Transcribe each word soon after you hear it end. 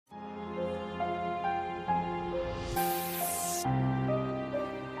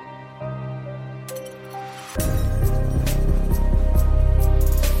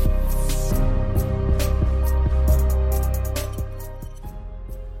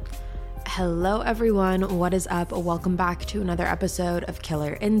Hello everyone, what is up? Welcome back to another episode of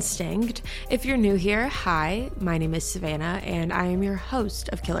Killer Instinct. If you're new here, hi, my name is Savannah and I am your host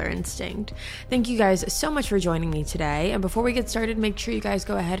of Killer Instinct. Thank you guys so much for joining me today. And before we get started, make sure you guys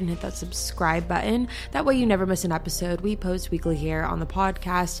go ahead and hit that subscribe button. That way you never miss an episode. We post weekly here on the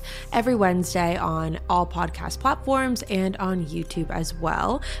podcast every Wednesday on all podcast platforms and on YouTube as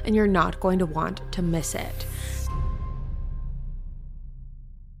well. And you're not going to want to miss it.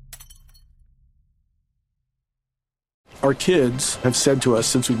 Our kids have said to us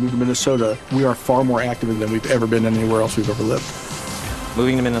since we moved to Minnesota, we are far more active than we've ever been anywhere else we've ever lived.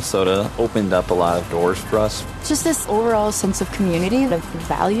 Moving to Minnesota opened up a lot of doors for us. Just this overall sense of community, the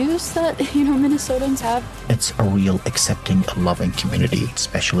values that, Minnesotans have. It's a real accepting and loving community,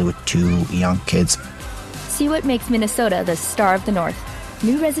 especially with two young kids. See what makes Minnesota the star of the North.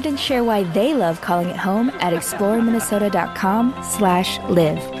 New residents share why they love calling it home at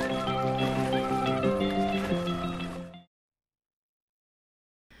exploreminnesota.com/live.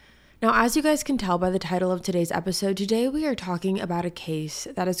 Now, as you guys can tell by the title of today's episode, today we are talking about a case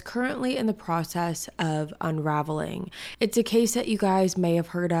that is currently in the process of unraveling. It's a case that you guys may have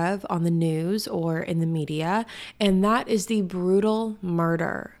heard of on the news or in the media, and that is the brutal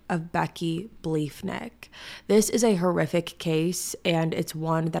murder of Becky Bliefnick. This is a horrific case, and it's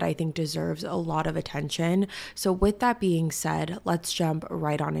one that I think deserves a lot of attention. So with that being said, let's jump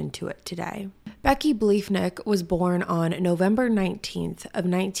right on into it today. Becky Bliefnick was born on November 19th of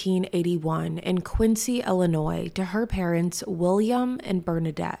 1981 in Quincy, Illinois, to her parents William and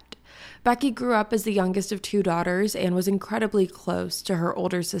Bernadette. Becky grew up as the youngest of two daughters and was incredibly close to her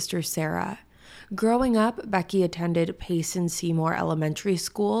older sister Sarah. Growing up, Becky attended Payson Seymour Elementary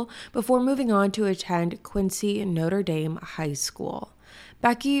School before moving on to attend Quincy Notre Dame High School.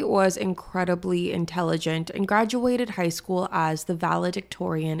 Becky was incredibly intelligent and graduated high school as the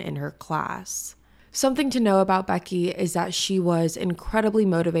valedictorian in her class. Something to know about Becky is that she was incredibly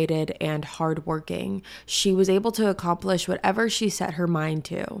motivated and hardworking. She was able to accomplish whatever she set her mind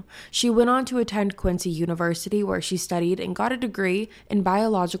to. She went on to attend Quincy University, where she studied and got a degree in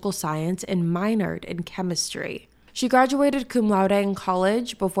biological science and minored in chemistry. She graduated cum laude in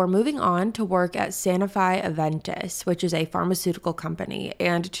college before moving on to work at Sanofi Aventis, which is a pharmaceutical company,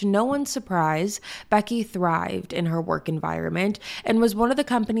 and to no one's surprise, Becky thrived in her work environment and was one of the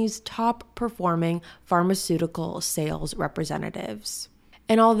company's top performing pharmaceutical sales representatives.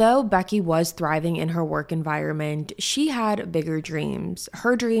 And although Becky was thriving in her work environment, she had bigger dreams.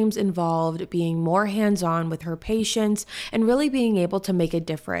 Her dreams involved being more hands-on with her patients and really being able to make a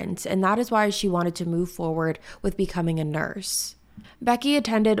difference. And that is why she wanted to move forward with becoming a nurse. Becky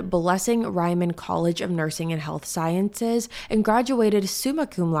attended Blessing Ryman College of Nursing and Health Sciences and graduated summa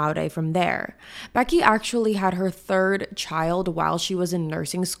cum laude from there. Becky actually had her third child while she was in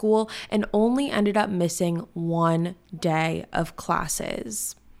nursing school and only ended up missing one day of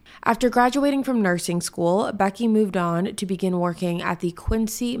classes. After graduating from nursing school, Becky moved on to begin working at the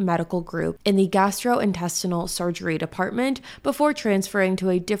Quincy Medical Group in the gastrointestinal surgery department before transferring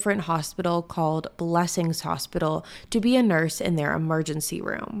to a different hospital called Blessings Hospital to be a nurse in their emergency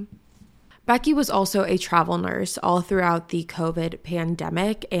room. Becky was also a travel nurse all throughout the COVID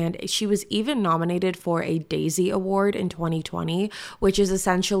pandemic, and she was even nominated for a Daisy Award in 2020, which is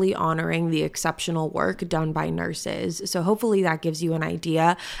essentially honoring the exceptional work done by nurses. So hopefully that gives you an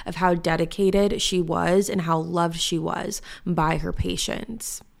idea of how dedicated she was and how loved she was by her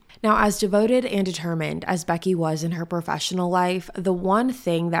patients. Now, as devoted and determined as Becky was in her professional life, the one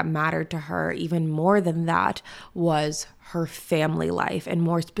thing that mattered to her even more than that was her family life, and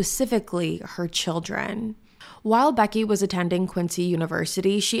more specifically, her children. While Becky was attending Quincy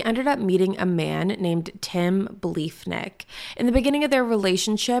University, she ended up meeting a man named Tim Bliefnick. In the beginning of their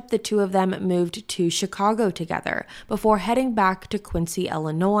relationship, the two of them moved to Chicago together before heading back to Quincy,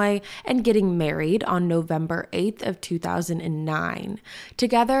 Illinois, and getting married on November 8th of 2009.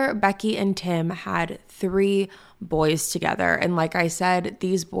 Together, Becky and Tim had 3 boys together, and like I said,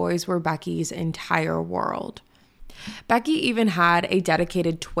 these boys were Becky's entire world. Becky even had a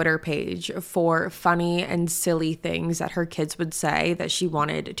dedicated Twitter page for funny and silly things that her kids would say that she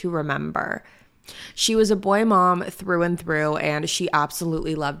wanted to remember. She was a boy mom through and through, and she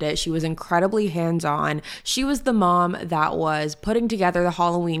absolutely loved it. She was incredibly hands-on. She was the mom that was putting together the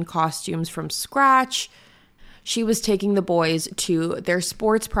Halloween costumes from scratch. She was taking the boys to their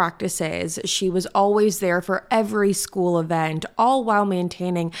sports practices. She was always there for every school event, all while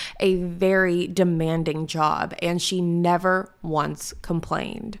maintaining a very demanding job, and she never once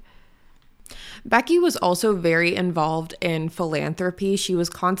complained. Becky was also very involved in philanthropy. She was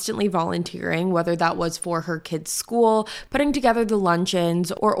constantly volunteering, whether that was for her kids' school, putting together the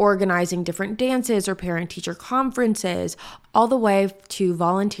luncheons, or organizing different dances or parent-teacher conferences, all the way to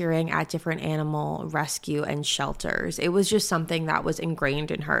volunteering at different animal rescue and shelters. It was just something that was ingrained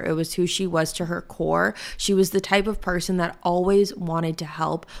in her. It was who she was to her core. She was the type of person that always wanted to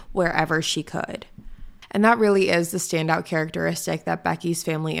help wherever she could. And that really is the standout characteristic that Becky's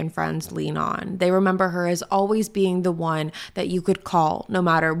family and friends lean on. They remember her as always being the one that you could call no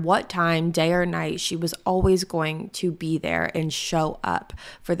matter what time, day or night. She was always going to be there and show up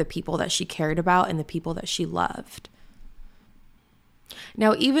for the people that she cared about and the people that she loved.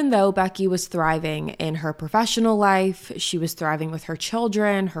 Now, even though Becky was thriving in her professional life, she was thriving with her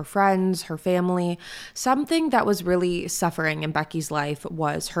children, her friends, her family, something that was really suffering in Becky's life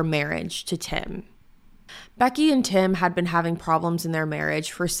was her marriage to Tim. Becky and Tim had been having problems in their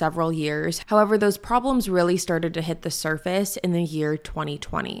marriage for several years. However, those problems really started to hit the surface in the year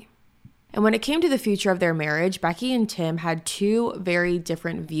 2020. And when it came to the future of their marriage, Becky and Tim had two very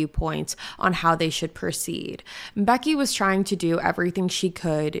different viewpoints on how they should proceed. Becky was trying to do everything she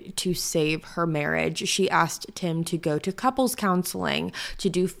could to save her marriage. She asked Tim to go to couples counseling, to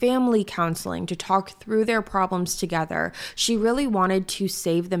do family counseling, to talk through their problems together. She really wanted to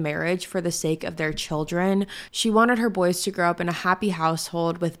save the marriage for the sake of their children. She wanted her boys to grow up in a happy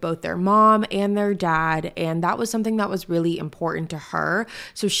household with both their mom and their dad, and that was something that was really important to her.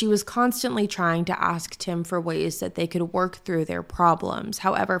 So she was constantly trying to ask Tim for ways that they could work through their problems.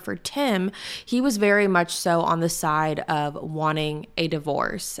 However, for Tim, he was very much so on the side of wanting a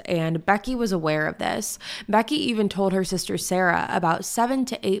divorce, and Becky was aware of this. Becky even told her sister Sarah about 7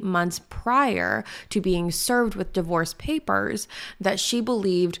 to 8 months prior to being served with divorce papers that she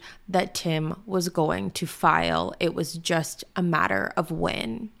believed that Tim was going to file. It was just a matter of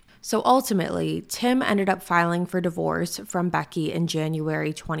when. So ultimately, Tim ended up filing for divorce from Becky in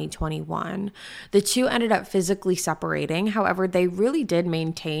January 2021. The two ended up physically separating. However, they really did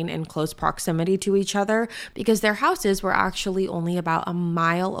maintain in close proximity to each other because their houses were actually only about a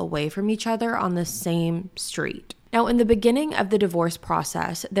mile away from each other on the same street. Now, in the beginning of the divorce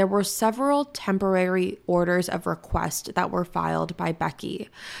process, there were several temporary orders of request that were filed by Becky.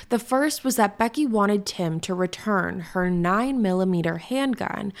 The first was that Becky wanted Tim to return her 9mm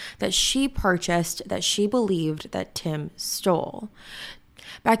handgun that she purchased that she believed that Tim stole.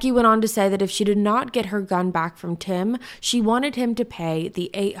 Becky went on to say that if she did not get her gun back from Tim, she wanted him to pay the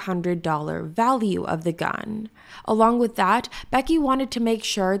 $800 value of the gun. Along with that, Becky wanted to make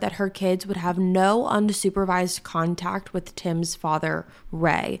sure that her kids would have no unsupervised contact with Tim's father,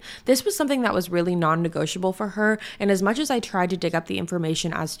 Ray. This was something that was really non-negotiable for her, and as much as I tried to dig up the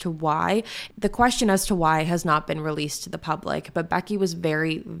information as to why, the question as to why has not been released to the public, but Becky was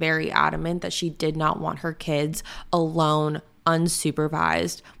very, very adamant that she did not want her kids alone,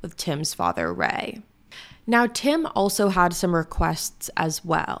 unsupervised with Tim's father, Ray. Now, Tim also had some requests as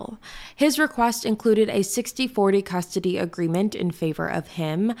well. His request included a 60-40 custody agreement in favor of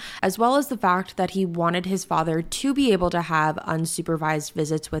him, as well as the fact that he wanted his father to be able to have unsupervised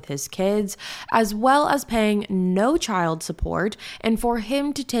visits with his kids, as well as paying no child support, and for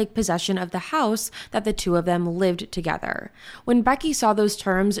him to take possession of the house that the two of them lived together. When Becky saw those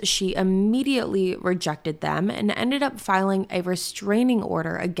terms, she immediately rejected them and ended up filing a restraining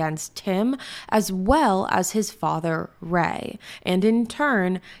order against Tim, as well as his father, Ray. And in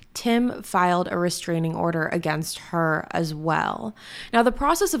turn, Tim filed a restraining order against her as well. Now, the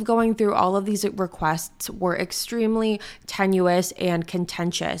process of going through all of these requests were extremely tenuous and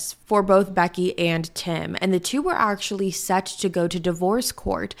contentious for both Becky and Tim, and the two were actually set to go to divorce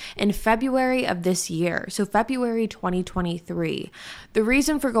court in February of this year, so February 2023. The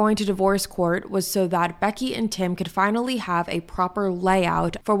reason for going to divorce court was so that Becky and Tim could finally have a proper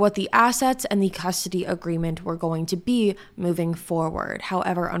layout for what the assets and the custody agreement were going to be moving forward.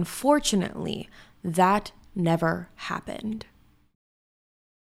 However, unfortunately, that never happened.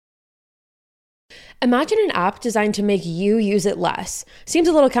 Imagine an app designed to make you use it less. Seems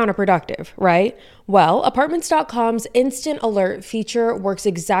a little counterproductive, right? Well, Apartments.com's Instant Alert feature works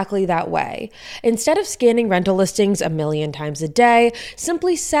exactly that way. Instead of scanning rental listings a million times a day,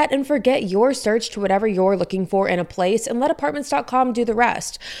 simply set and forget your search to whatever you're looking for in a place and let Apartments.com do the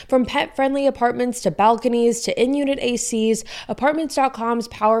rest. From pet-friendly apartments to balconies to in-unit ACs, Apartments.com's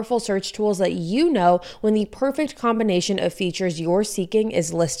powerful search tools let you know when the perfect combination of features you're seeking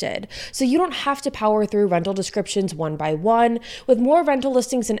is listed. So you don't have to power through rental descriptions one by one. With more rental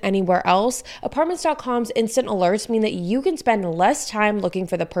listings than anywhere else, Apartments.com's instant alerts mean that you can spend less time looking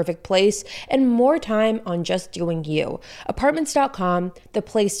for the perfect place and more time on just doing you. Apartments.com, the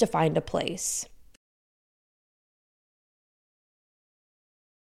place to find a place.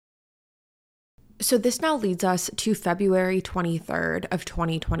 So this now leads us to February 23rd of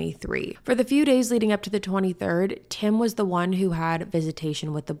 2023. For the few days leading up to the 23rd, Tim was the one who had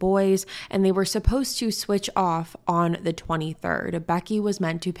visitation with the boys, and they were supposed to switch off on the 23rd. Becky was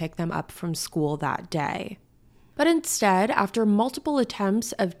meant to pick them up from school that day. But instead, after multiple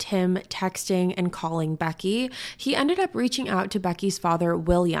attempts of Tim texting and calling Becky, he ended up reaching out to Becky's father,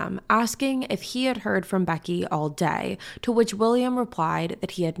 William, asking if he had heard from Becky all day, to which William replied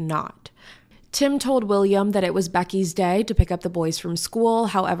that he had not. Tim told William that it was Becky's day to pick up the boys from school.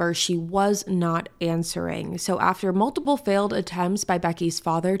 However, she was not answering. So after multiple failed attempts by Becky's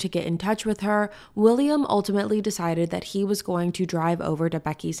father to get in touch with her, William ultimately decided that he was going to drive over to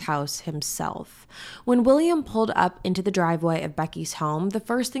Becky's house himself. When William pulled up into the driveway of Becky's home, the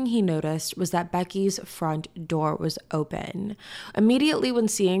first thing he noticed was that Becky's front door was open. Immediately when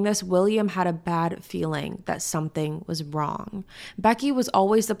seeing this, William had a bad feeling that something was wrong. Becky was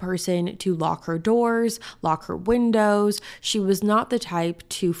always the person to lock her doors, lock her windows. She was not the type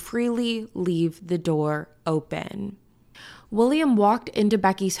to freely leave the door open. William walked into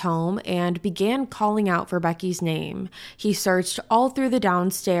Becky's home and began calling out for Becky's name. He searched all through the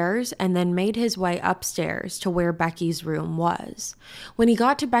downstairs and then made his way upstairs to where Becky's room was. When he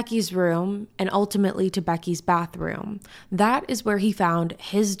got to Becky's room and ultimately to Becky's bathroom, that is where he found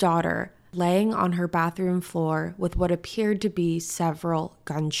his daughter laying on her bathroom floor with what appeared to be several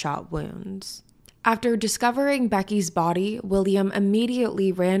gunshot wounds. After discovering Becky's body, William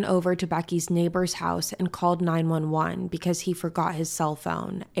immediately ran over to Becky's neighbor's house and called 911 because he forgot his cell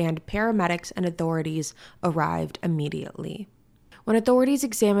phone, and paramedics and authorities arrived immediately. When authorities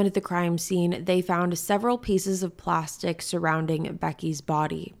examined the crime scene, they found several pieces of plastic surrounding Becky's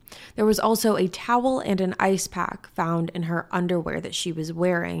body. There was also a towel and an ice pack found in her underwear that she was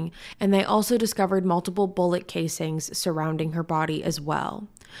wearing, and they also discovered multiple bullet casings surrounding her body as well.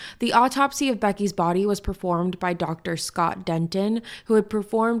 The autopsy of Becky's body was performed by Dr. Scott Denton, who had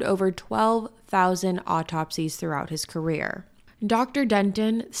performed over 12,000 autopsies throughout his career. Dr.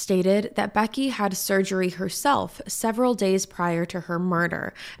 Denton stated that Becky had surgery herself several days prior to her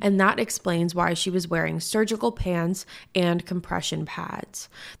murder, and that explains why she was wearing surgical pants and compression pads.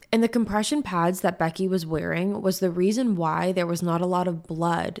 And the compression pads that Becky was wearing was the reason why there was not a lot of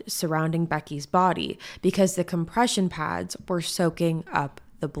blood surrounding Becky's body, because the compression pads were soaking up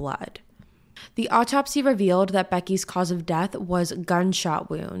the blood. The autopsy revealed that Becky's cause of death was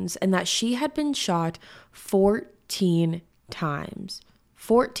gunshot wounds and that she had been shot 14 times.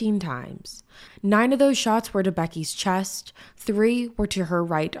 14 times. 9 of those shots were to Becky's chest, 3 were to her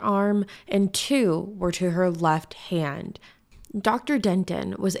right arm, and 2 were to her left hand. Dr.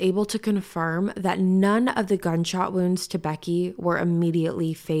 Denton was able to confirm that none of the gunshot wounds to Becky were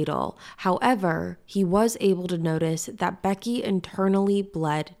immediately fatal. However, he was able to notice that Becky internally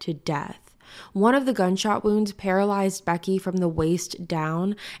bled to death. One of the gunshot wounds paralyzed Becky from the waist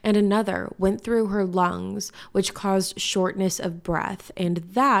down, and another went through her lungs, which caused shortness of breath, and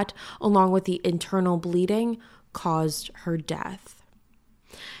that, along with the internal bleeding, caused her death.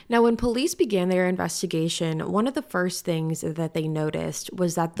 Now, when police began their investigation, one of the first things that they noticed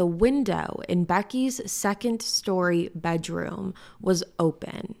was that the window in Becky's second-story bedroom was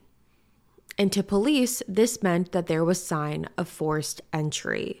open. And to police, this meant that there was sign of forced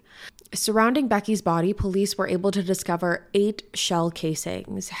entry. Surrounding Becky's body, police were able to discover 8 shell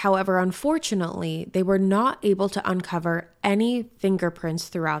casings. However, unfortunately, they were not able to uncover any fingerprints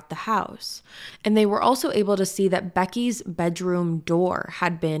throughout the house. And they were also able to see that Becky's bedroom door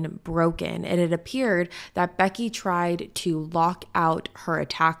had been broken. And it appeared that Becky tried to lock out her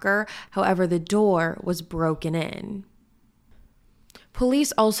attacker. However, the door was broken in.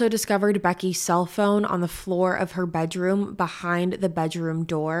 Police also discovered Becky's cell phone on the floor of her bedroom behind the bedroom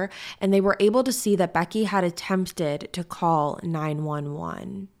door, and they were able to see that Becky had attempted to call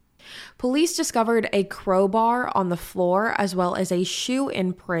 911. Police discovered a crowbar on the floor as well as a shoe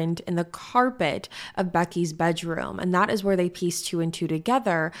imprint in the carpet of Becky's bedroom, and that is where they pieced 2 and 2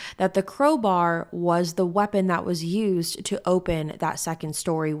 together, that the crowbar was the weapon that was used to open that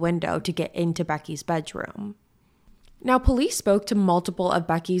second-story window to get into Becky's bedroom. Now, police spoke to multiple of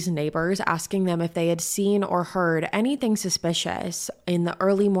Becky's neighbors, asking them if they had seen or heard anything suspicious in the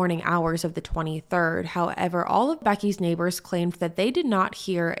early morning hours of the 23rd. However, all of Becky's neighbors claimed that they did not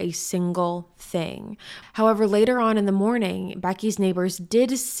hear a single thing. However, later on in the morning, Becky's neighbors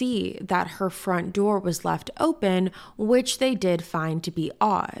did see that her front door was left open, which they did find to be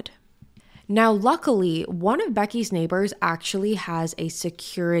odd. Now, luckily, one of Becky's neighbors actually has a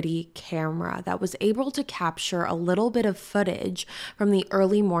security camera that was able to capture a little bit of footage from the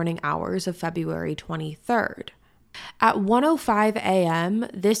early morning hours of February 23rd. At 1:05 a.m.,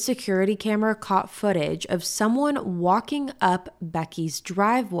 this security camera caught footage of someone walking up Becky's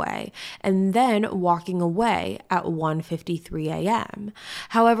driveway and then walking away at 1:53 a.m.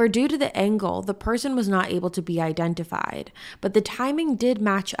 However, due to the angle, the person was not able to be identified. But the timing did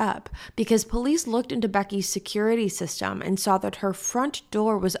match up because police looked into Becky's security system and saw that her front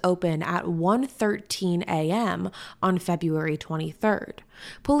door was open at 1:13 a.m. on February 23rd.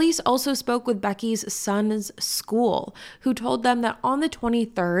 Police also spoke with Becky's son's school, who told them that on the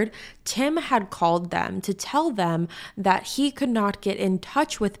 23rd, Tim had called them to tell them that he could not get in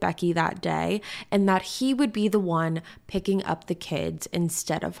touch with Becky that day and that he would be the one picking up the kids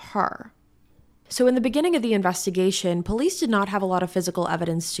instead of her. So in the beginning of the investigation, police did not have a lot of physical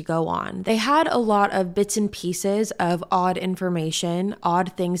evidence to go on. They had a lot of bits and pieces of odd information,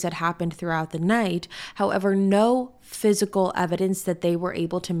 odd things that happened throughout the night. However, no physical evidence that they were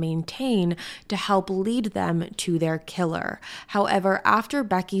able to maintain to help lead them to their killer. However, after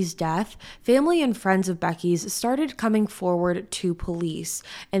Becky's death, family and friends of Becky's started coming forward to police,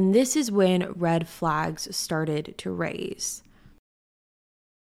 and this is when red flags started to raise.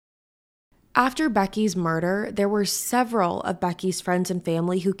 After Becky's murder, there were several of Becky's friends and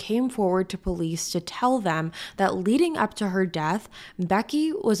family who came forward to police to tell them that leading up to her death,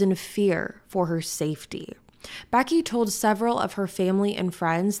 Becky was in fear for her safety. Becky told several of her family and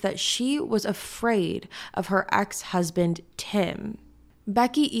friends that she was afraid of her ex-husband, Tim.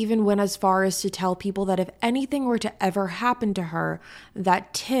 Becky even went as far as to tell people that if anything were to ever happen to her,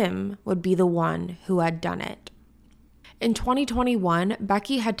 that Tim would be the one who had done it. In 2021,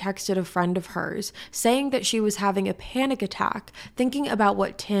 Becky had texted a friend of hers saying that she was having a panic attack, thinking about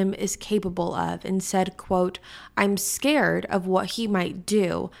what Tim is capable of, and said, quote, "I'm scared of what he might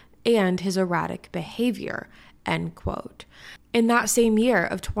do and his erratic behavior," end quote. In that same year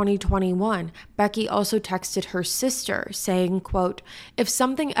of 2021, Becky also texted her sister saying, quote, "If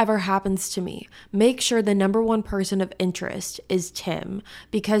something ever happens to me, make sure the number one person of interest is Tim,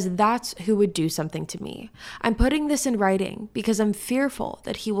 because that's who would do something to me. I'm putting this in writing because I'm fearful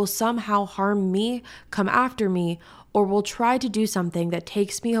that he will somehow harm me, come after me, or will try to do something that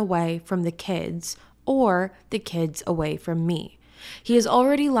takes me away from the kids or the kids away from me. He has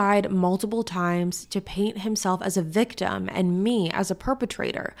already lied multiple times to paint himself as a victim and me as a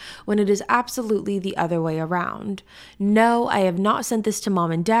perpetrator, when it is absolutely the other way around. No, I have not sent this to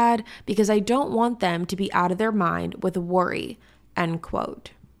mom and dad because I don't want them to be out of their mind with worry," end quote.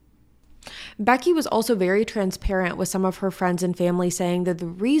 Becky was also very transparent with some of her friends and family, saying that the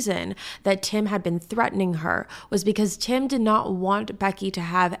reason that Tim had been threatening her was because Tim did not want Becky to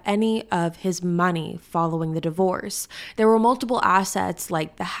have any of his money following the divorce. There were multiple assets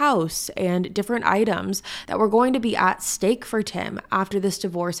like the house and different items that were going to be at stake for Tim after this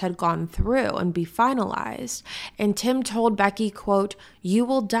divorce had gone through and be finalized. And Tim told Becky, quote, "You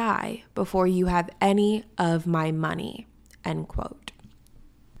will die before you have any of my money," end quote.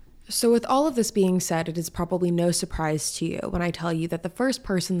 So with all of this being said, it is probably no surprise to you when I tell you that the first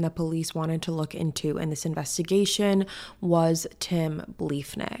person that police wanted to look into in this investigation was Tim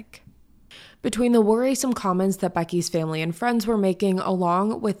Bliefnick. Between the worrisome comments that Becky's family and friends were making,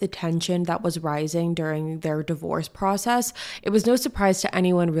 along with the tension that was rising during their divorce process, it was no surprise to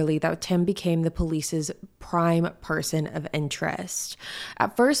anyone really that Tim became the police's prime person of interest.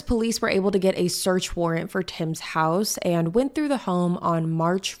 At first, police were able to get a search warrant for Tim's house and went through the home on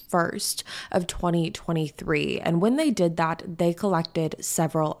March 1st of 2023. And when they did that, they collected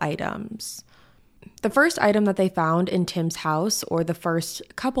several items. The first item that they found in Tim's house, or the first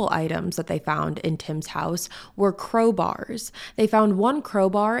couple items that they found in Tim's house, were crowbars. They found one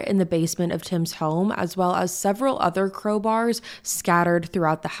crowbar in the basement of Tim's home, as well as several other crowbars scattered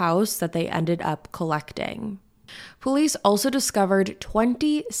throughout the house that they ended up collecting. Police also discovered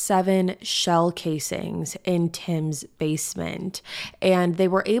 27 shell casings in Tim's basement, and they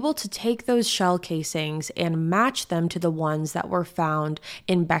were able to take those shell casings and match them to the ones that were found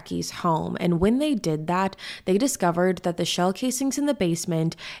in Becky's home. And when they did that, they discovered that the shell casings in the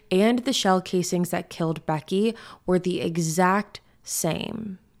basement and the shell casings that killed Becky were the exact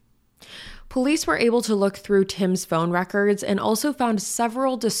same. Police were able to look through Tim's phone records and also found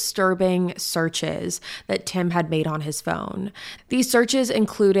several disturbing searches that Tim had made on his phone. These searches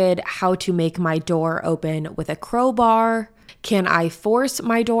included how to make my door open with a crowbar, can I force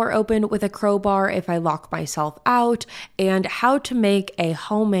my door open with a crowbar if I lock myself out, and how to make a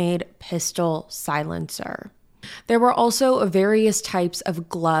homemade pistol silencer. There were also various types of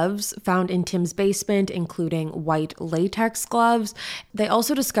gloves found in Tim's basement, including white latex gloves. They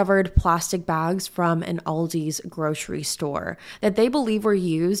also discovered plastic bags from an Aldi's grocery store that they believe were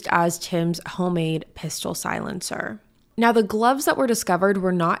used as Tim's homemade pistol silencer. Now, the gloves that were discovered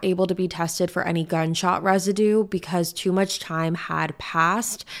were not able to be tested for any gunshot residue because too much time had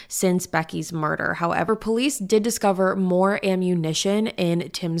passed since Becky's murder. However, police did discover more ammunition in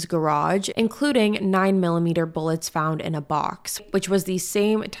Tim's garage, including 9mm bullets found in a box, which was the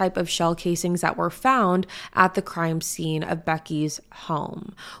same type of shell casings that were found at the crime scene of Becky's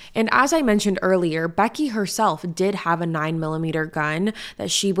home. And as I mentioned earlier, Becky herself did have a 9mm gun that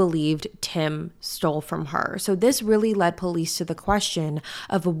she believed Tim stole from her. So this really led police to the question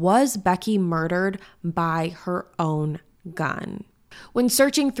of, was Becky murdered by her own gun? When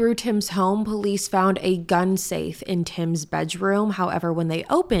searching through Tim's home, police found a gun safe in Tim's bedroom. However, when they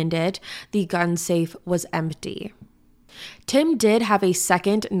opened it, the gun safe was empty. Tim did have a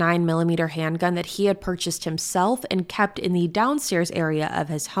second 9mm handgun that he had purchased himself and kept in the downstairs area of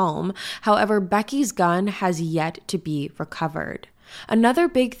his home. However, Becky's gun has yet to be recovered. Another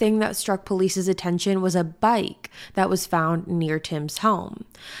big thing that struck police's attention was a bike that was found near Tim's home.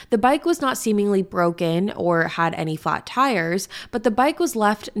 The bike was not seemingly broken or had any flat tires, but the bike was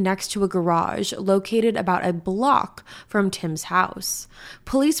left next to a garage located about a block from Tim's house.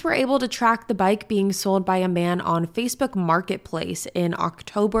 Police were able to track the bike being sold by a man on Facebook Marketplace in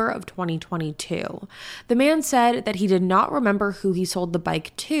October of 2022. The man said that he did not remember who he sold the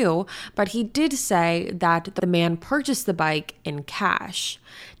bike to, but he did say that the man purchased the bike in cash.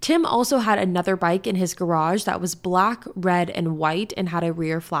 Tim also had another bike in his garage that was black, red, and white and had a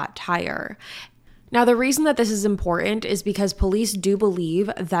rear flat tire. Now, the reason that this is important is because police do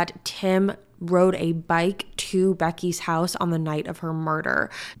believe that Tim rode a bike to Becky's house on the night of her murder.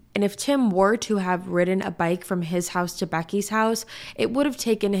 And if Tim were to have ridden a bike from his house to Becky's house, it would have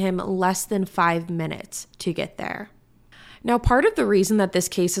taken him less than 5 minutes to get there. Now, part of the reason that this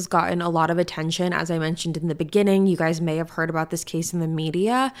case has gotten a lot of attention, as I mentioned in the beginning, you guys may have heard about this case in the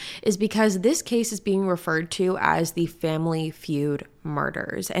media, is because this case is being referred to as the Family Feud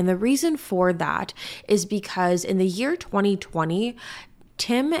murders. And the reason for that is because in the year 2020,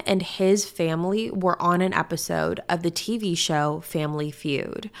 Tim and his family were on an episode of the TV show Family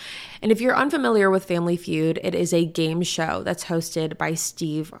Feud. And if you're unfamiliar with Family Feud, it is a game show that's hosted by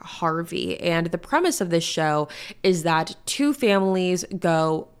Steve Harvey. And the premise of this show is that two families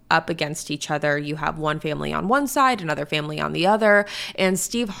go up against each other. You have one family on one side, another family on the other, and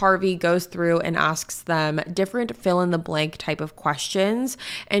Steve Harvey goes through and asks them different fill-in-the-blank type of questions,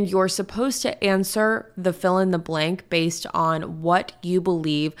 and you're supposed to answer the fill-in-the-blank based on what you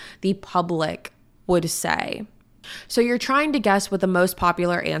believe the public would say. So you're trying to guess what the most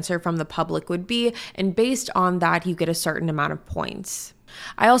popular answer from the public would be, and based on that, you get a certain amount of points.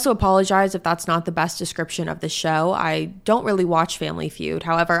 I also apologize if that's not the best description of the show. I don't really watch Family Feud.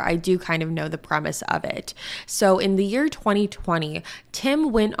 However, I do kind of know the premise of it. So in the year 2020,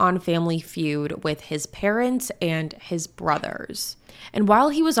 Tim went on Family Feud with his parents and his brothers. And while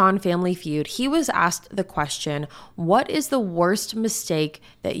he was on Family Feud, he was asked the question, what is the worst mistake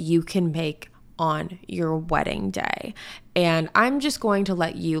that you can make on your wedding day? And I'm just going to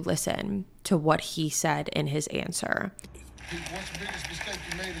let you listen to what he said in his answer. What's the biggest mistake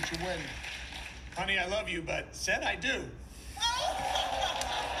you made at your wedding? Honey, I love you, but said I do.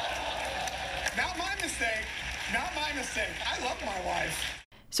 Not my mistake. Not my mistake. I love my wife.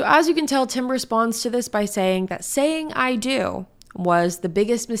 So as you can tell, Tim responds to this by saying that saying I do was the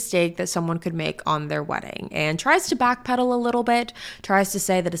biggest mistake that someone could make on their wedding, and tries to backpedal a little bit, tries to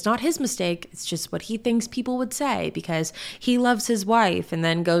say that it's not his mistake, it's just what he thinks people would say because he loves his wife, and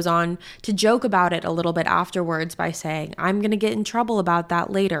then goes on to joke about it a little bit afterwards by saying, I'm going to get in trouble about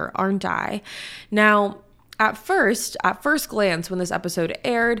that later, aren't I? Now, at first glance, when this episode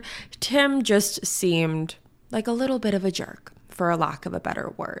aired, Tim just seemed like a little bit of a jerk, for a lack of a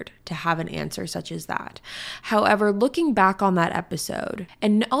better word, to have an answer such as that. However, looking back on that episode,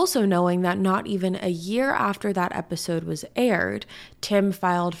 and also knowing that not even a year after that episode was aired, Tim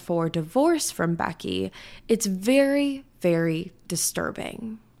filed for divorce from Becky, it's very, very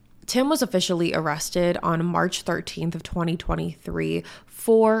disturbing. Tim was officially arrested on March 13th of 2023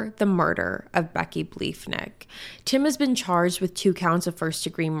 for the murder of Becky Bliefnick. Tim has been charged with 2 counts of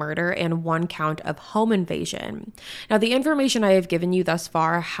first-degree murder and 1 count of home invasion. Now, the information I have given you thus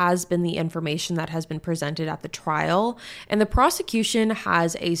far has been the information that has been presented at the trial, and the prosecution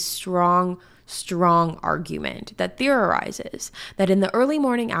has a strong strong argument that theorizes that in the early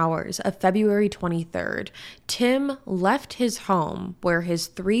morning hours of February 23rd, Tim left his home where his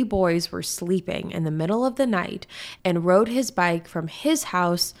 3 boys were sleeping in the middle of the night and rode his bike from his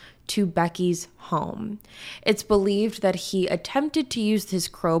house to Becky's home. It's believed that he attempted to use his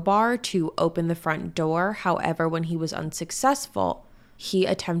crowbar to open the front door. However, when he was unsuccessful, he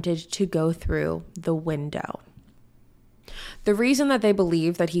attempted to go through the window. The reason that they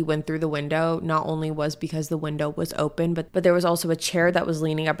believe that he went through the window not only was because the window was open, but there was also a chair that was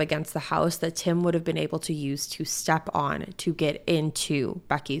leaning up against the house that Tim would have been able to use to step on to get into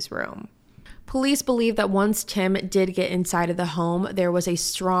Becky's room. Police believe that once Tim did get inside of the home, there was a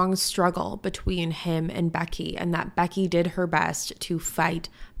strong struggle between him and Becky, and that Becky did her best to fight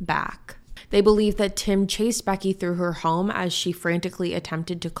back. They believe that Tim chased Becky through her home as she frantically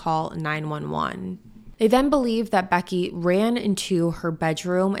attempted to call 911. They then believe that Becky ran into her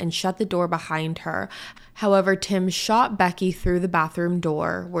bedroom and shut the door behind her. However, Tim shot Becky through the bathroom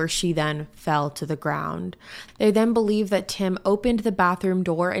door, where she then fell to the ground. They then believe that Tim opened the bathroom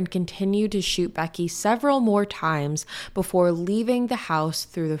door and continued to shoot Becky several more times before leaving the house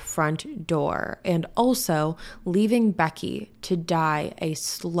through the front door, and also leaving Becky to die a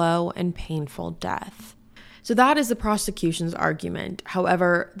slow and painful death. So that is the prosecution's argument.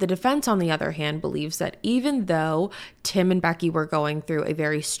 However, the defense, on the other hand, believes that even though Tim and Becky were going through a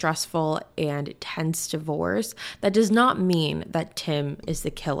very stressful and tense divorce, that does not mean that Tim is the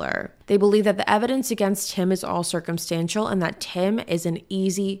killer. They believe that the evidence against Tim is all circumstantial and that Tim is an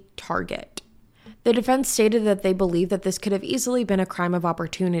easy target. The defense stated that they believe that this could have easily been a crime of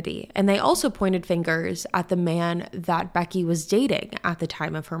opportunity, and they also pointed fingers at the man that Becky was dating at the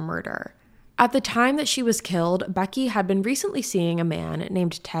time of her murder. At the time that she was killed, Becky had been recently seeing a man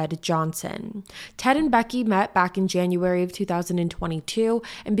named Ted Johnson. Ted and Becky met back in January of 2022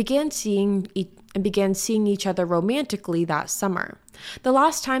 and began seeing each other romantically that summer. The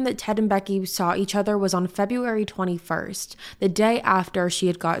last time that Ted and Becky saw each other was on February 21st, the day after she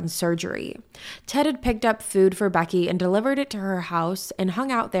had gotten surgery. Ted had picked up food for Becky and delivered it to her house and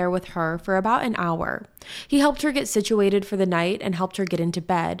hung out there with her for about an hour. He helped her get situated for the night and helped her get into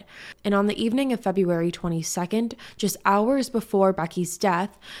bed. And on the evening of February 22nd, just hours before Becky's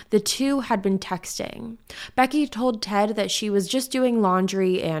death, the two had been texting. Becky told Ted that she was just doing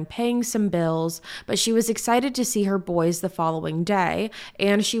laundry and paying some bills, but she was excited to see her boys the following day,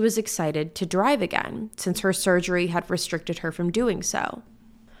 and she was excited to drive again, since her surgery had restricted her from doing so.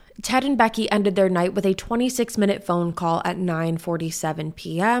 Ted and Becky ended their night with a 26-minute phone call at 9:47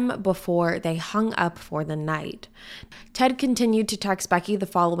 p.m. before they hung up for the night. Ted continued to text Becky the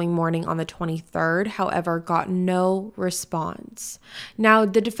following morning on the 23rd, however, got no response. Now,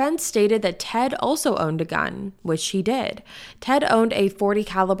 the defense stated that Ted also owned a gun, which he did. Ted owned a .40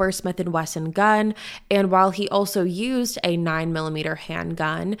 caliber Smith & Wesson gun, and while he also used a 9mm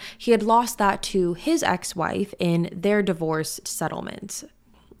handgun, he had lost that to his ex-wife in their divorce settlement.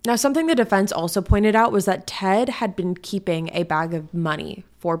 Now, something the defense also pointed out was that Ted had been keeping a bag of money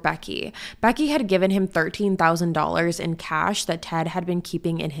for Becky. Becky had given him $13,000 in cash that Ted had been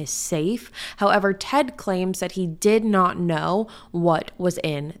keeping in his safe. However, Ted claims that he did not know what was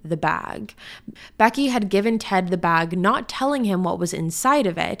in the bag. Becky had given Ted the bag, not telling him what was inside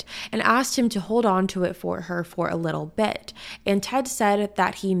of it, and asked him to hold on to it for her for a little bit. And Ted said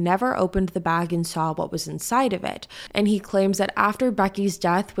that he never opened the bag and saw what was inside of it. And he claims that after Becky's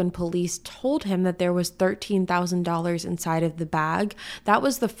death, when police told him that there was $13,000 inside of the bag, that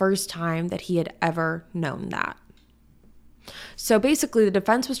was the first time that he had ever known that. So basically, the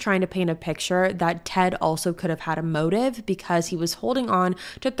defense was trying to paint a picture that Ted also could have had a motive because he was holding on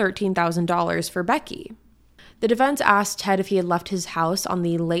to $13,000 for Becky. The defense asked Ted if he had left his house on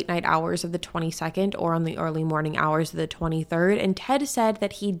the late night hours of the 22nd or on the early morning hours of the 23rd, and Ted said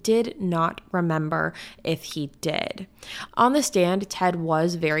that he did not remember if he did. On the stand, Ted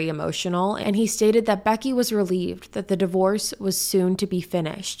was very emotional, and he stated that Becky was relieved that the divorce was soon to be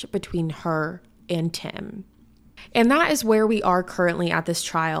finished between her and Tim. And that is where we are currently at this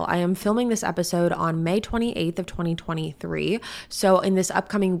trial. I am filming this episode on May 28th of 2023. So in this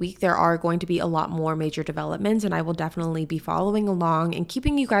upcoming week, there are going to be a lot more major developments, and I will definitely be following along and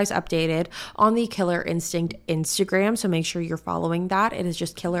keeping you guys updated on the Killer Instinct Instagram. So make sure you're following that. It is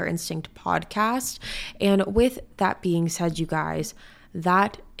just Killer Instinct Podcast. And with that being said, you guys,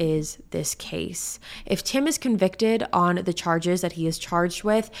 that is this case. If Tim is convicted on the charges that he is charged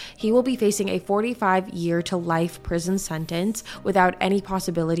with, he will be facing a 45-year to life prison sentence without any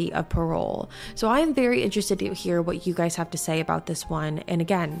possibility of parole. So I am very interested to hear what you guys have to say about this one. And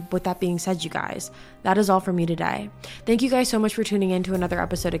again, with that being said, you guys, that is all for me today. Thank you guys so much for tuning in to another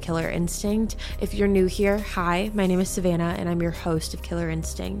episode of Killer Instinct. If you're new here, hi, my name is Savannah and I'm your host of Killer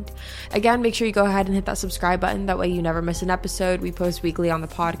Instinct. Again, make sure you go ahead and hit that subscribe button. That way you never miss an episode. We post weekly on the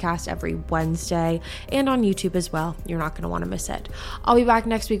podcast every Wednesday and on YouTube as well. You're not going to want to miss it. I'll be back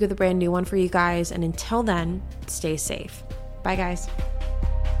next week with a brand new one for you guys. And until then, stay safe. Bye, guys.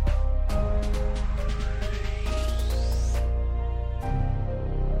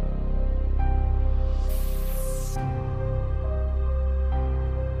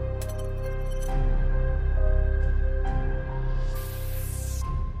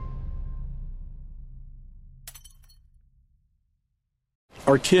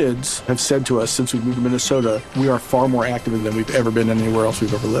 Our kids have said to us since we moved to Minnesota, we are far more active than we've ever been anywhere else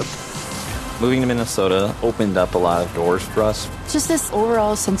we've ever lived. Moving to Minnesota opened up a lot of doors for us. Just this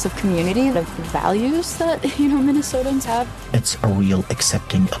overall sense of community, of values that, Minnesotans have. It's a real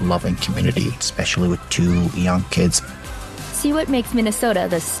accepting, loving community, especially with 2 young kids. See what makes Minnesota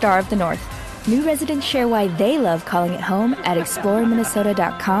the star of the North. New residents share why they love calling it home at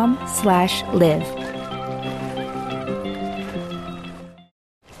exploreminnesota.com/live.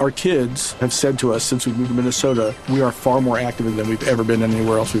 Our kids have said to us since we moved to Minnesota, we are far more active than we've ever been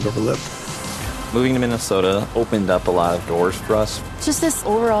anywhere else we've ever lived. Moving to Minnesota opened up a lot of doors for us. Just this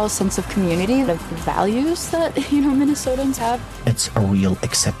overall sense of community, of values that, Minnesotans have. It's a real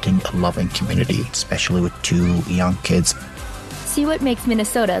accepting, loving community, especially with 2 young kids. See what makes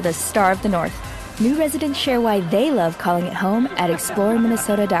Minnesota the star of the North. New residents share why they love calling it home at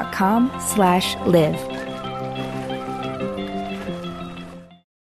exploreminnesota.com/live.